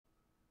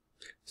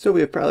So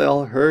we have probably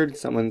all heard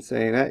someone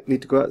saying, I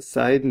need to go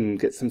outside and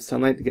get some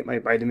sunlight to get my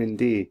vitamin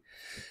D.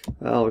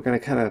 Well, we're going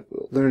to kind of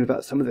learn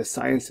about some of the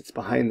science that's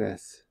behind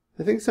this.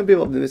 I think some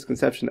people have the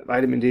misconception that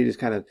vitamin D just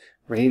kind of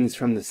rains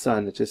from the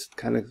sun. It just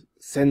kind of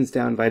sends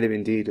down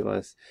vitamin D to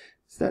us.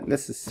 It's not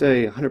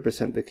necessarily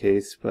 100% the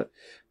case, but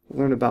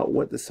we'll learn about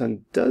what the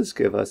sun does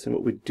give us and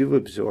what we do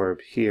absorb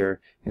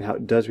here and how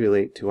it does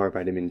relate to our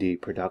vitamin D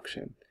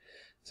production.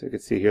 So you can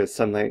see here the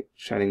sunlight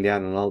shining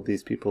down on all of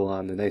these people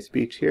on the nice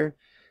beach here.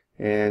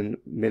 And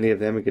many of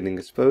them are getting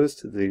exposed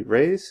to the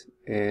rays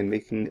and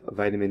making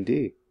vitamin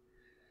D.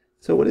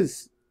 So what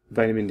is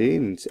vitamin D?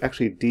 And it's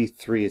actually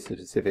D3 is a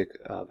specific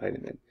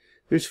vitamin.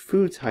 There's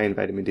foods high in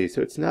vitamin D,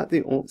 so it's not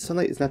the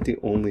sunlight is not the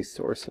only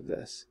source of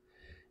this.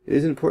 It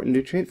is an important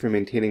nutrient for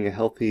maintaining a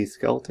healthy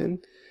skeleton,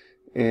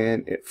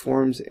 and it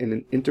forms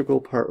an integral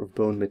part of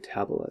bone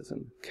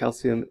metabolism,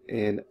 calcium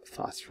and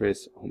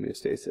phosphorus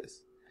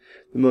homeostasis.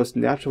 The most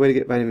natural way to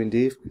get vitamin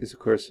D is, of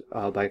course,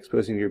 by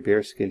exposing your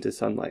bare skin to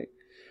sunlight.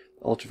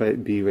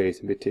 Ultraviolet B rays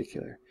in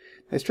particular.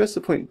 I stress the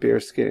point bare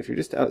skin. If you're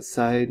just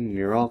outside and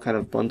you're all kind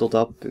of bundled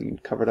up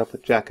and covered up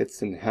with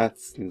jackets and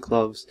hats and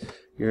gloves,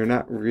 you're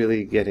not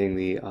really getting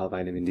the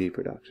vitamin D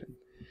production.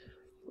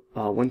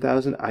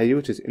 1000 IU,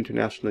 which is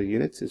international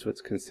units, is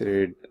what's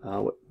considered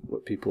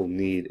what people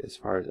need as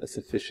far as a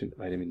sufficient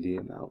vitamin D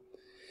amount.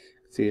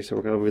 See here, so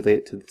we're going to relate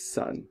it to the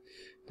sun.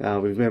 Now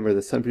remember,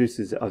 the sun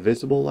produces a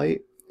visible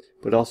light,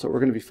 but also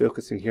we're going to be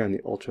focusing here on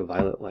the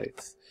ultraviolet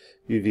lights.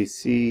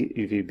 UVC,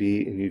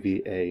 UVB, and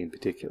UVA in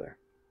particular.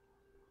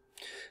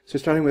 So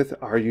starting with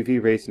our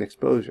UV rays and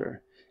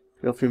exposure.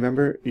 You'll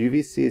remember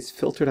UVC is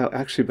filtered out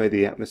actually by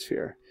the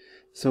atmosphere.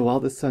 So while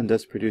the sun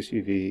does produce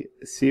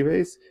UVC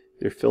rays,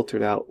 they're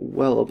filtered out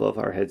well above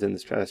our heads in the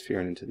stratosphere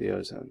and into the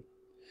ozone.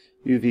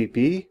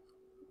 UVB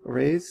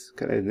rays,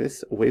 kind of in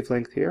this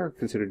wavelength here, are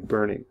considered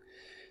burning.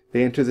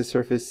 They enter the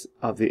surface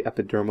of the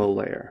epidermal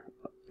layer.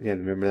 Again,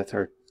 remember that's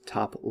our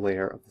top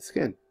layer of the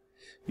skin.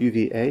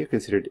 UVA are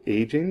considered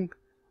aging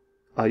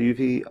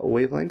UV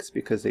wavelengths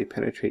because they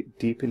penetrate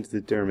deep into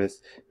the dermis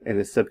and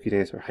the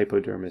subcutaneous or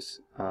hypodermis,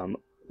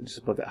 just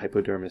above that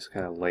hypodermis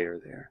kind of layer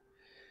there.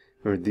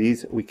 Remember,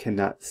 these we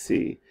cannot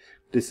see.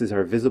 This is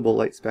our visible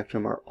light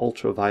spectrum. Our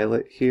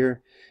ultraviolet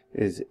here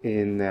is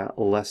in that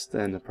less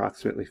than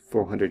approximately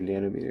 400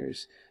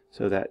 nanometers.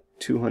 So that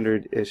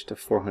 200-ish to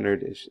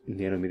 400-ish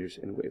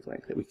nanometers in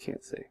wavelength that we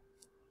can't see.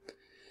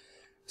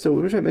 So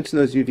the reason I mention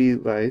those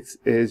UV lights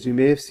is you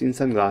may have seen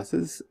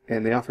sunglasses,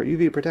 and they offer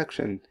UV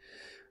protection.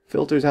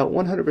 Filters out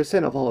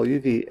 100% of all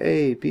UV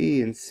A, B,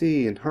 and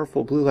C, and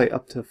harmful blue light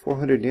up to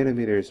 400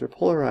 nanometers. They're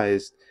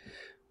polarized.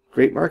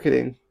 Great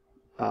marketing,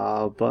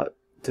 but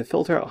to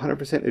filter out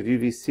 100% of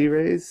UVC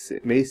rays,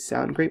 it may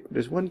sound great, but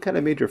there's one kind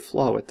of major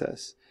flaw with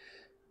this.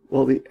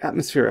 Well, the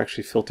atmosphere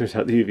actually filters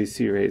out the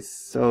UVC rays,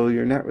 so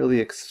you're not really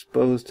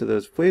exposed to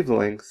those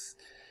wavelengths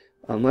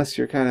unless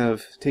you're kind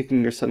of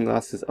taking your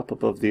sunglasses up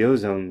above the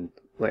ozone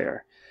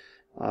layer.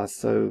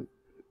 So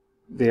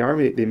they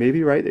may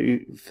be right that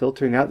you're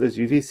filtering out those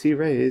UVC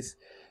rays,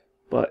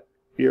 but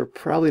you're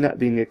probably not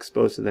being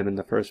exposed to them in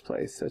the first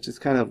place. So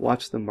just kind of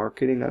watch the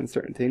marketing on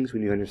certain things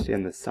when you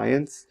understand the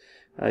science.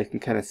 You can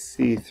kind of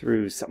see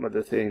through some of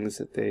the things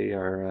that they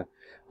are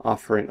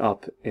offering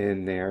up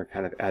in their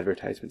kind of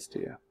advertisements to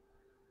you.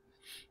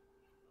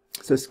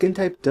 So skin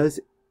type does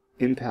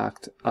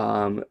impact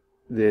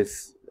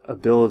this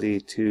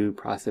ability to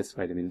process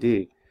vitamin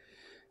D.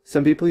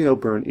 Some people,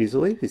 burn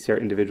easily. You see our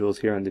individuals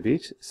here on the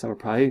beach. This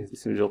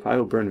individual probably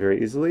will burn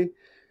very easily.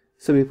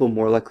 Some people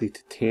more likely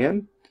to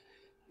tan,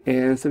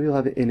 and some people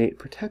have innate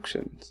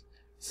protections.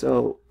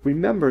 So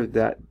remember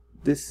that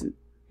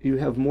you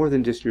have more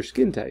than just your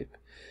skin type.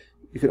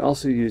 You can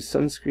also use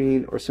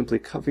sunscreen, or simply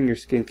covering your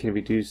skin can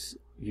reduce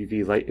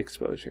UV light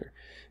exposure.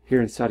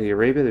 Here in Saudi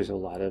Arabia, there's a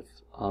lot of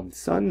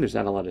sun, there's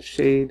not a lot of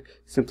shade.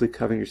 Simply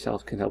covering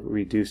yourself can help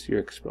reduce your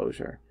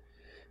exposure.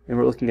 And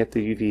we're looking at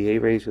the UVA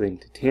rays relating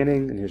to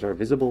tanning, and here's our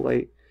visible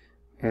light,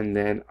 and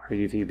then our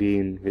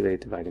UVB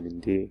related to vitamin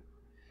D.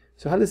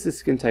 So how does this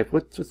skin type,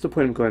 what's the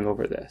point of going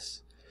over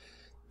this?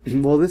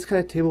 Well, this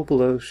kind of table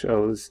below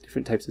shows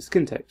different types of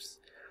skin types.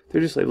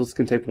 They're just labeled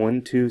skin type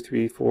 1, 2,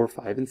 3, 4,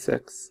 5, and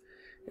 6.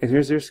 And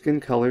here's their skin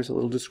colors, a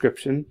little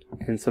description,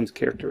 and some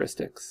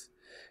characteristics.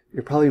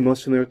 You're probably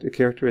most familiar with the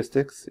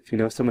characteristics. If you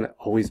know someone that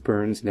always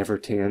burns, never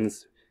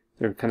tans,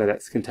 they're kind of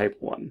that skin type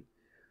 1.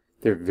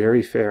 They're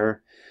very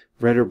fair,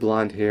 red or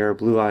blonde hair,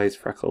 blue eyes,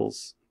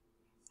 freckles.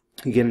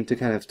 You get into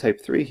kind of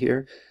type 3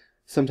 here.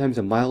 Sometimes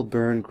a mild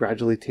burn,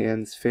 gradually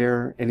tans,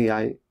 fair, any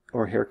eye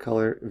or hair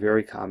color,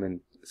 very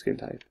common skin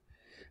type.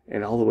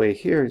 And all the way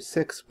here,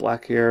 6,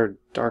 black hair,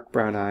 dark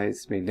brown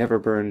eyes, may never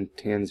burn,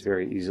 tans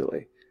very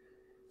easily.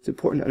 It's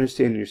important to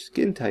understand your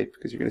skin type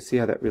because you're going to see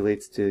how that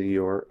relates to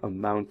your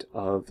amount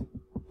of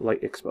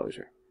light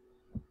exposure.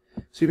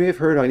 So you may have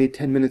heard, I need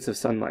 10 minutes of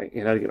sunlight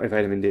to get my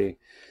vitamin D.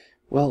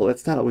 Well,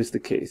 that's not always the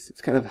case. It's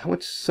kind of how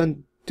much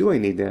sun do I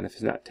need then if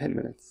it's not 10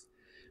 minutes?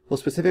 Well,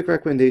 specific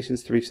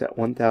recommendations to reach that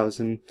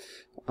 1,000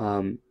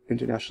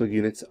 international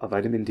units of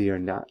vitamin D are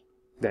not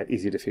that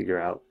easy to figure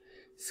out.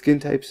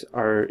 Skin types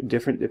are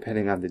different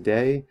depending on the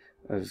day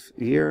of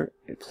year,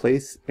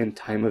 place, and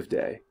time of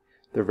day.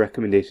 The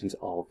recommendations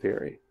all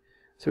vary.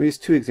 So we use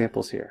two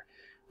examples here,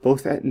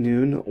 both at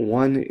noon,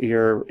 one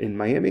year in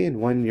Miami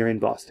and one year in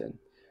Boston.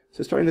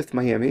 So starting with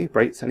Miami,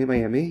 bright sunny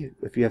Miami,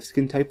 if you have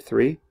skin type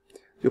 3,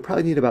 you'll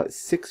probably need about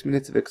 6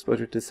 minutes of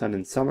exposure to the sun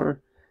in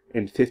summer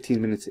and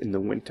 15 minutes in the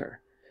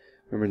winter.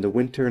 Remember, in the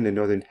winter in the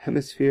northern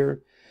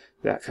hemisphere,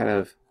 that kind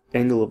of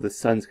angle of the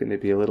sun is going to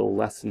be a little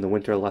less in the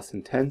winter, less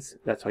intense.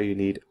 That's why you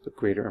need a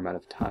greater amount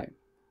of time.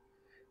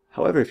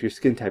 However, if you're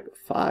skin type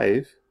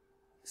 5,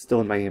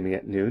 still in Miami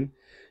at noon,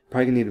 you're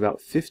probably going to need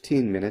about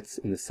 15 minutes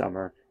in the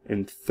summer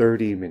and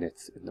 30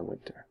 minutes in the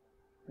winter.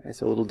 Okay,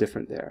 so a little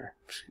different there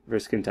for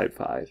skin type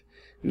 5.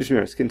 And just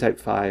remember, skin type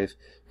 5,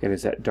 again,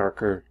 is that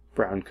darker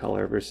brown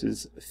color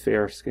versus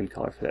fair skin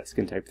color for that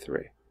skin type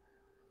 3.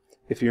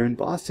 If you're in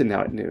Boston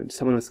now at noon,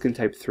 someone with skin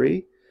type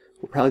 3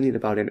 will probably need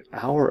about an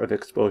hour of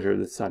exposure to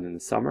the sun in the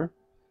summer.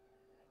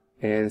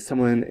 And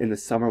someone in the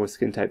summer with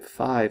skin type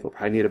 5 will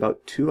probably need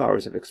about 2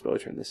 hours of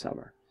exposure in the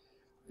summer.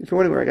 If you're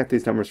wondering where I got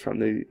these numbers from,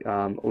 the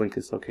link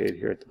is located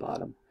here at the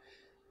bottom.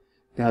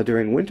 Now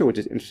during winter, which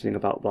is interesting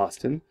about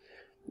Boston,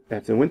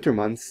 after the winter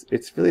months,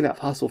 it's really not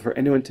possible for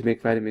anyone to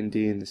make vitamin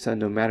D in the sun,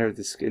 no matter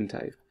the skin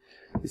type.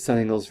 The sun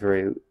angle is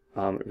very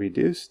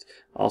reduced.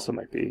 Also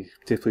might be,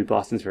 typically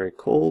Boston's very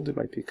cold, it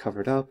might be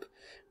covered up.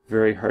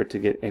 Very hard to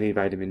get any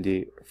vitamin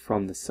D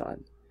from the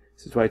sun.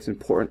 This is why it's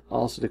important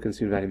also to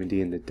consume vitamin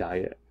D in the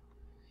diet.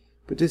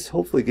 But this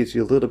hopefully gives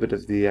you a little bit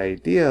of the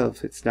idea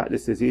of it's not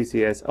just as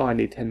easy as, oh, I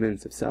need 10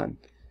 minutes of sun.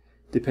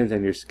 Depends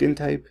on your skin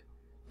type,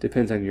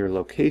 depends on your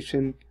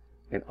location,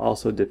 and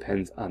also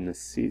depends on the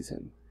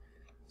season.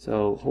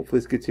 So hopefully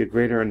this gets you a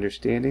greater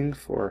understanding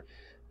for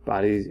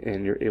bodies,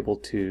 and you're able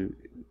to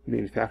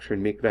manufacture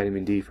and make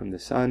vitamin D from the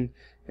sun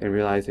and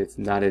realize it's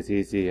not as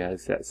easy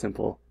as that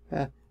simple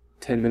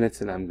 10 minutes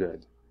and I'm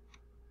good.